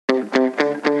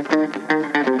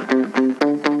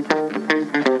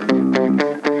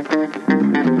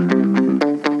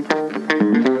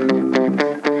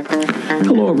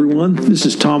This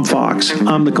is Tom Fox.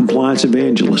 I'm the Compliance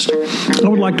Evangelist. I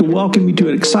would like to welcome you to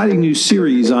an exciting new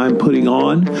series I'm putting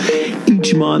on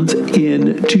each month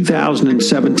in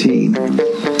 2017.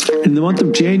 In the month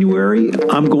of January,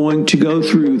 I'm going to go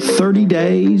through 30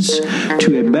 days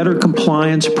to a better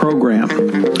compliance program.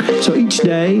 So each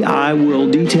day I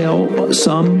will detail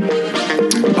some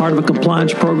part of a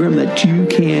compliance program that you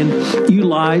can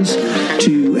utilize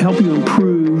to help you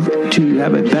improve to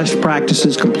have a best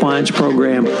practices compliance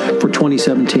program for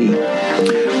 2017.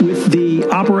 With the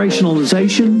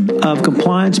operationalization of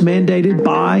compliance mandated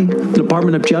by the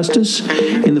Department of Justice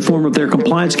in the form of their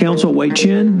Compliance Counsel, Wei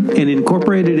Chin, and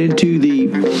incorporated into the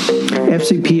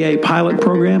FCPA pilot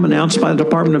program announced by the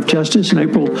Department of Justice in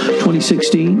April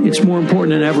 2016, it's more important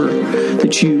than ever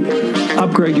that you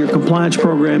upgrade your compliance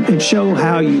program and show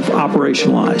how you've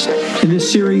operationalized. In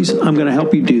this series, I'm going to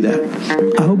help you do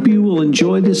that. I hope you will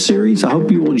enjoy this series. I hope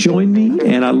you will join me,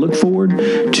 and I look forward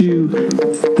to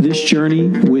this journey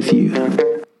with you.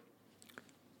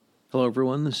 Hello,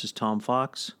 everyone. This is Tom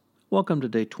Fox. Welcome to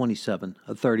day 27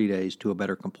 of 30 Days to a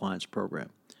Better Compliance Program.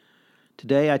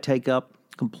 Today, I take up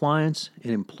compliance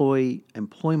and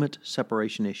employment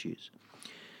separation issues.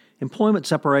 Employment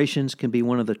separations can be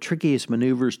one of the trickiest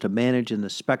maneuvers to manage in the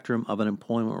spectrum of an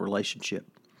employment relationship.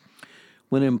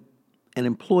 When an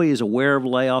employee is aware of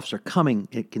layoffs are coming,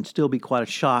 it can still be quite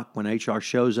a shock when HR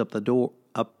shows up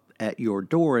at your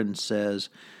door and says,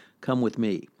 "Come with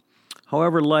me."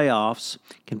 However, layoffs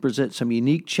can present some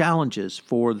unique challenges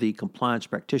for the compliance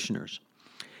practitioners.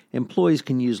 Employees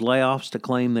can use layoffs to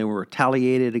claim they were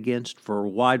retaliated against for a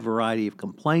wide variety of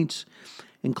complaints,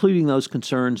 including those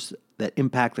concerns that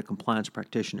impact the compliance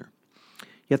practitioner.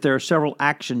 Yet there are several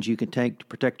actions you can take to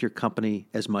protect your company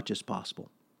as much as possible.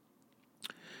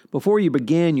 Before you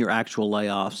begin your actual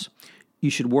layoffs, you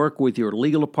should work with your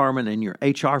legal department and your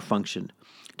HR function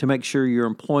to make sure your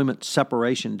employment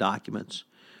separation documents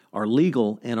are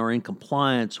legal and are in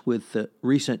compliance with the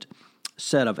recent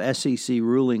set of SEC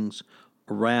rulings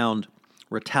around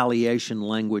retaliation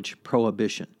language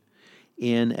prohibition.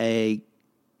 In a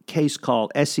case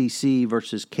called SEC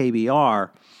versus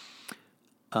KBR,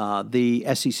 the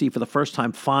SEC for the first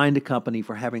time fined a company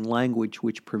for having language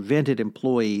which prevented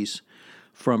employees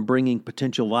from bringing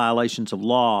potential violations of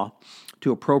law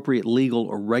to appropriate legal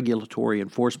or regulatory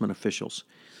enforcement officials.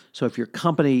 So if your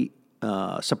company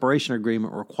separation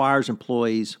agreement requires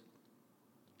employees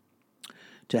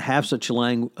to have such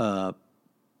language,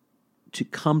 to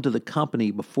come to the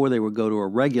company before they would go to a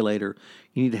regulator,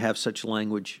 you need to have such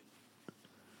language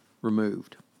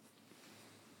removed.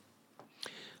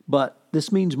 But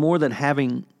this means more than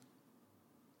having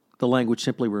the language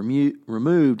simply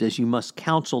removed, as you must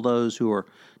counsel those who are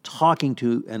talking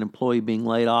to an employee being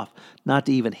laid off not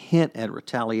to even hint at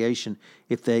retaliation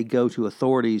if they go to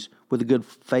authorities with a good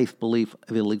faith belief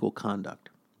of illegal conduct.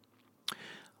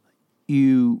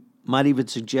 You might even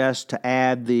suggest to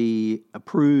add the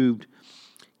approved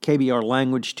KBR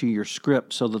language to your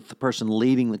script so that the person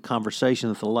leading the conversation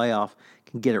at the layoff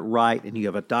can get it right and you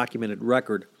have a documented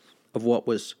record of what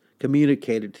was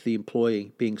communicated to the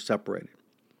employee being separated.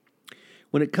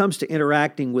 When it comes to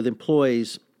interacting with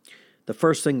employees, the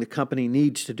first thing the company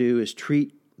needs to do is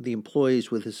treat the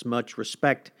employees with as much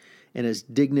respect and as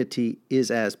dignity is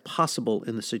as possible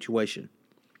in the situation.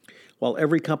 While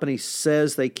every company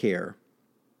says they care,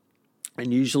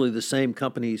 and usually the same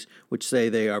companies which say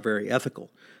they are very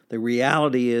ethical, the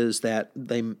reality is that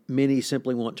many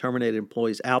simply want terminated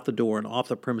employees out the door and off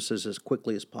the premises as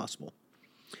quickly as possible.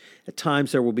 At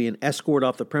times, there will be an escort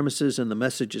off the premises, and the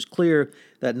message is clear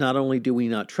that not only do we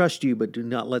not trust you, but do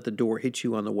not let the door hit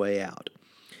you on the way out.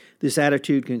 This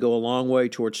attitude can go a long way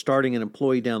towards starting an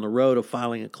employee down the road of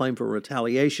filing a claim for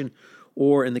retaliation,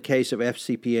 or in the case of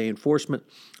FCPA enforcement,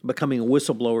 becoming a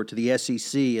whistleblower to the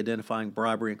SEC identifying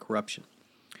bribery and corruption.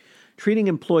 Treating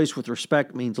employees with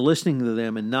respect means listening to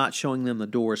them and not showing them the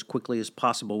door as quickly as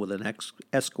possible with an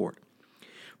escort.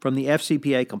 From the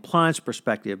FCPA compliance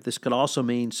perspective, this could also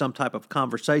mean some type of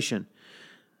conversation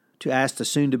to ask the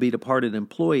soon-to-be departed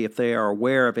employee if they are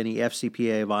aware of any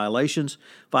FCPA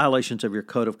violations of your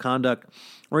code of conduct,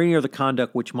 or any other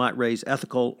conduct which might raise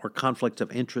ethical or conflict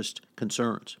of interest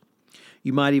concerns.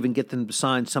 You might even get them to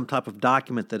sign some type of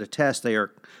document that attests they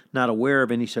are not aware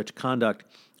of any such conduct,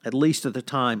 at least at the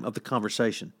time of the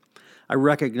conversation. I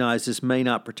recognize this may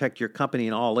not protect your company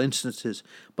in all instances,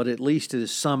 but at least it is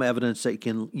some evidence that you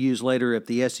can use later if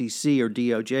the SEC or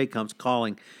DOJ comes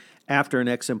calling after an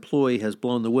ex-employee has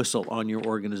blown the whistle on your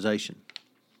organization.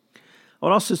 I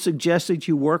would also suggest that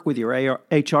you work with your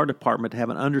HR department to have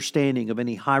an understanding of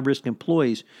any high-risk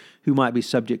employees who might be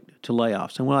subject to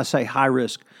layoffs. And when I say high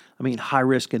risk, I mean high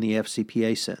risk in the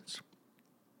FCPA sense.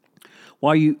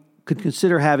 While you could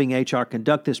consider having HR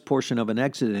conduct this portion of an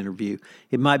exit interview,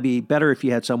 it might be better if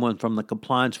you had someone from the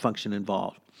compliance function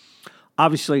involved.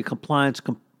 Obviously, a compliance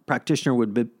practitioner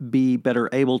would be better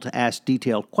able to ask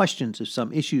detailed questions if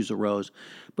some issues arose,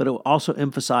 but it will also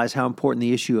emphasize how important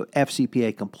the issue of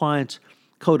FCPA compliance,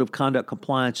 code of conduct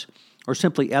compliance, or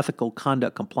simply ethical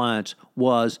conduct compliance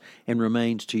was and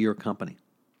remains to your company.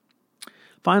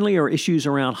 Finally, are issues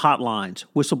around hotlines,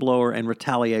 whistleblower, and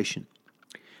retaliation.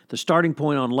 The starting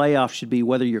point on layoff should be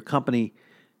whether your company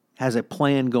has a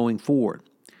plan going forward.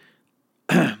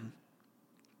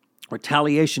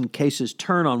 Retaliation cases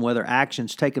turn on whether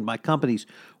actions taken by companies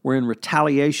were in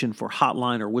retaliation for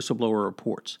hotline or whistleblower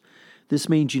reports. This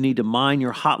means you need to mine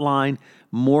your hotline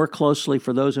more closely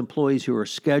for those employees who are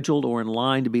scheduled or in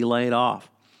line to be laid off.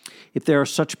 If there are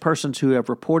such persons who have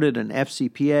reported an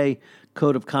FCPA,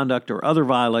 code of conduct, or other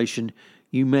violation,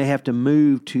 you may have to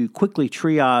move to quickly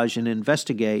triage and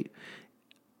investigate,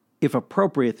 if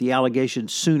appropriate, the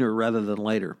allegations sooner rather than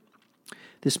later.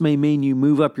 This may mean you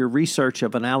move up your research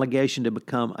of an allegation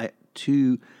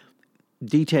to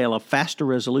detail a faster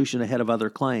resolution ahead of other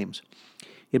claims.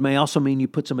 It may also mean you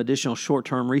put some additional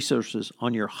short-term resources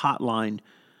on your hotline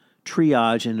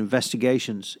triage and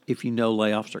investigations if you know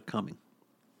layoffs are coming.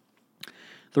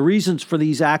 The reasons for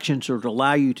these actions are to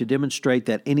allow you to demonstrate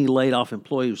that any laid-off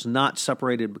employee was not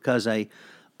separated because of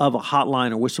a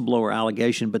hotline or whistleblower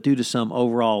allegation, but due to some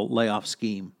overall layoff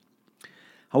scheme.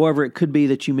 However, it could be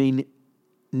that you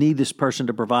need this person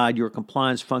to provide your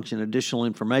compliance function additional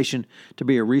information to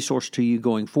be a resource to you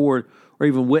going forward, or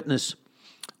even witness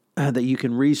that you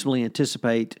can reasonably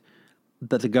anticipate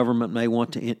that the government may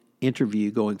want to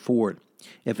interview going forward.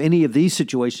 If any of these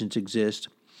situations exist,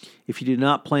 if you do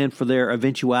not plan for their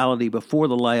eventuality before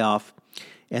the layoff,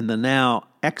 and the now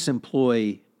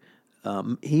ex-employee,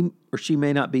 he or she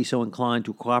may not be so inclined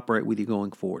to cooperate with you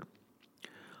going forward.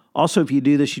 Also, if you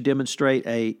do this, you demonstrate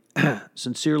a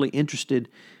sincerely interested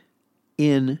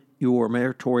in your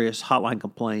meritorious hotline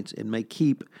complaints and may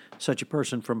keep such a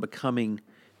person from becoming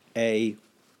a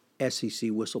SEC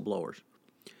whistleblower.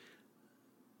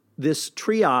 This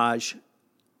triage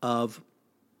of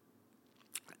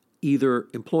either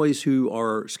employees who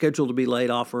are scheduled to be laid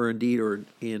off or indeed are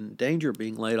in danger of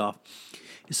being laid off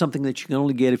is something that you can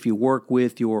only get if you work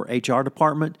with your HR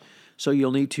department. So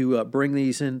you'll need to bring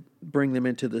them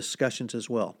into the discussions as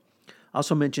well. I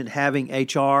also mentioned having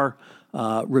HR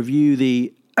review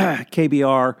the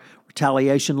KBR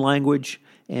retaliation language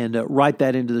and write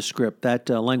that into the script. That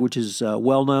language is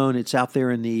well known. It's out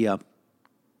there in the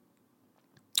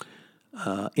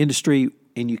industry,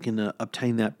 and you can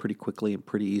obtain that pretty quickly and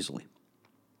pretty easily.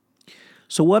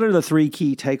 So what are the 3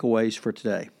 key takeaways for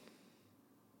today?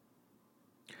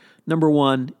 Number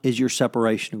 1 is your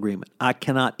separation agreement. I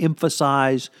cannot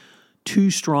emphasize too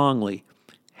strongly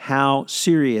how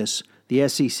serious the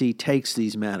SEC takes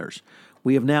these matters.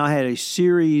 We have now had a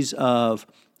series of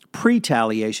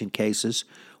pre-retaliation cases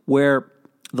where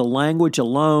the language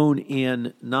alone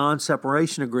in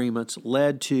non-separation agreements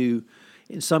led to,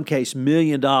 in some case, $1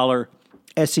 million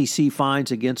SEC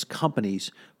fines against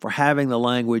companies for having the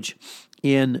language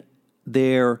in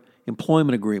their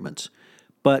employment agreements.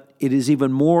 But it is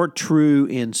even more true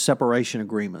in separation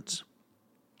agreements.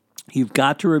 You've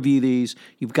got to review these.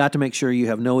 You've got to make sure you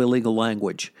have no illegal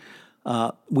language.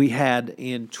 We had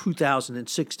in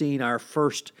 2016 our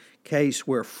first case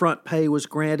where front pay was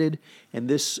granted, and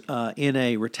this in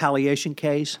a retaliation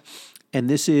case. And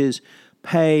this is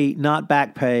pay, not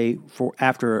back pay, for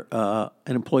after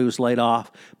an employee was laid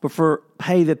off, but for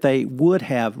pay that they would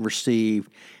have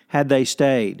received had they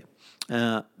stayed.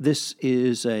 This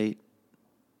is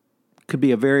could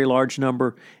be a very large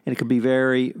number, and it could be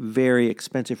very, very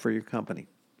expensive for your company.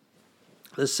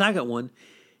 The second one,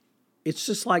 it's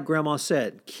just like Grandma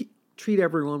said, treat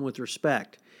everyone with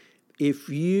respect. If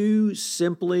you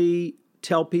simply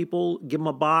tell people, give them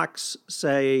a box,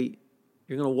 say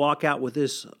you're going to walk out with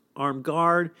this armed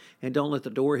guard and don't let the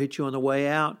door hit you on the way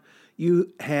out,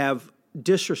 you have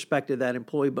disrespected that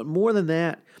employee. But more than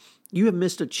that, you have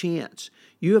missed a chance.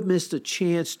 You have missed a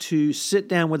chance to sit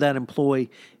down with that employee,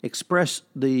 express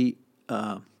the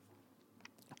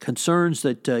concerns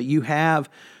that you have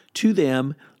to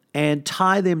them, and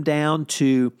tie them down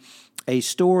to a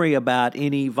story about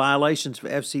any violations of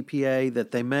FCPA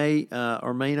that they may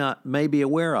or may be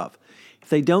aware of. If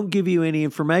they don't give you any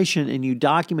information and you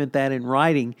document that in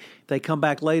writing, they come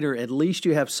back later, at least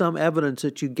you have some evidence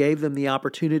that you gave them the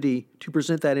opportunity to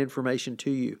present that information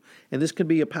to you. And this can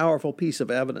be a powerful piece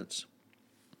of evidence.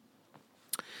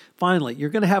 Finally, you're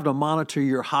going to have to monitor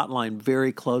your hotline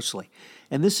very closely.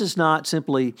 And this is not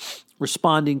simply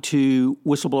responding to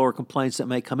whistleblower complaints that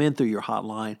may come in through your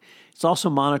hotline. It's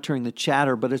also monitoring the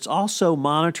chatter, but it's also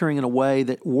monitoring in a way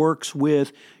that works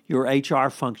with your HR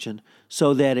function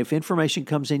so that if information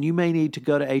comes in, you may need to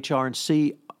go to HR and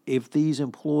see if these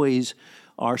employees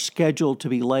are scheduled to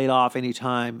be laid off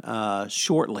anytime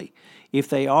shortly. If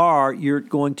they are, you're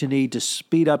going to need to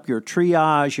speed up your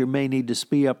triage. You may need to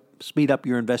speed up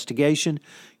your investigation.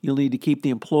 You'll need to keep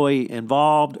the employee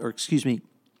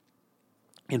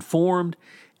informed,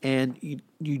 and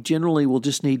you generally will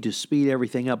just need to speed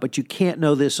everything up. But you can't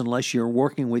know this unless you're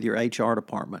working with your HR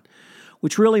department,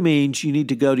 which really means you need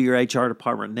to go to your HR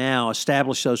department now,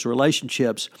 establish those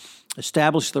relationships,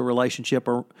 establish the relationship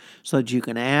so that you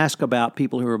can ask about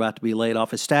people who are about to be laid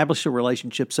off, establish a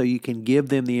relationship so you can give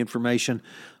them the information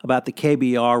about the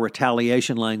KBR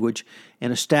retaliation language,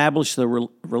 and establish the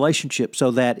relationship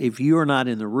so that if you are not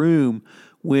in the room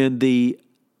when the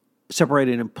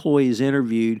separated employee is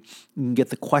interviewed, you can get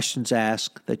the questions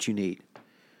asked that you need.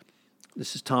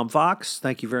 This is Tom Fox.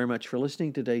 Thank you very much for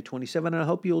listening to Day 27, and I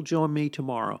hope you'll join me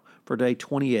tomorrow for Day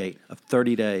 28 of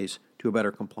 30 Days to a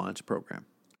Better Compliance Program.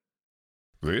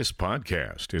 This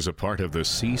podcast is a part of the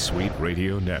C-Suite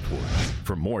Radio Network.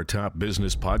 For more top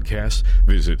business podcasts,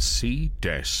 visit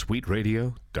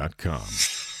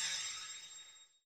c-suiteradio.com.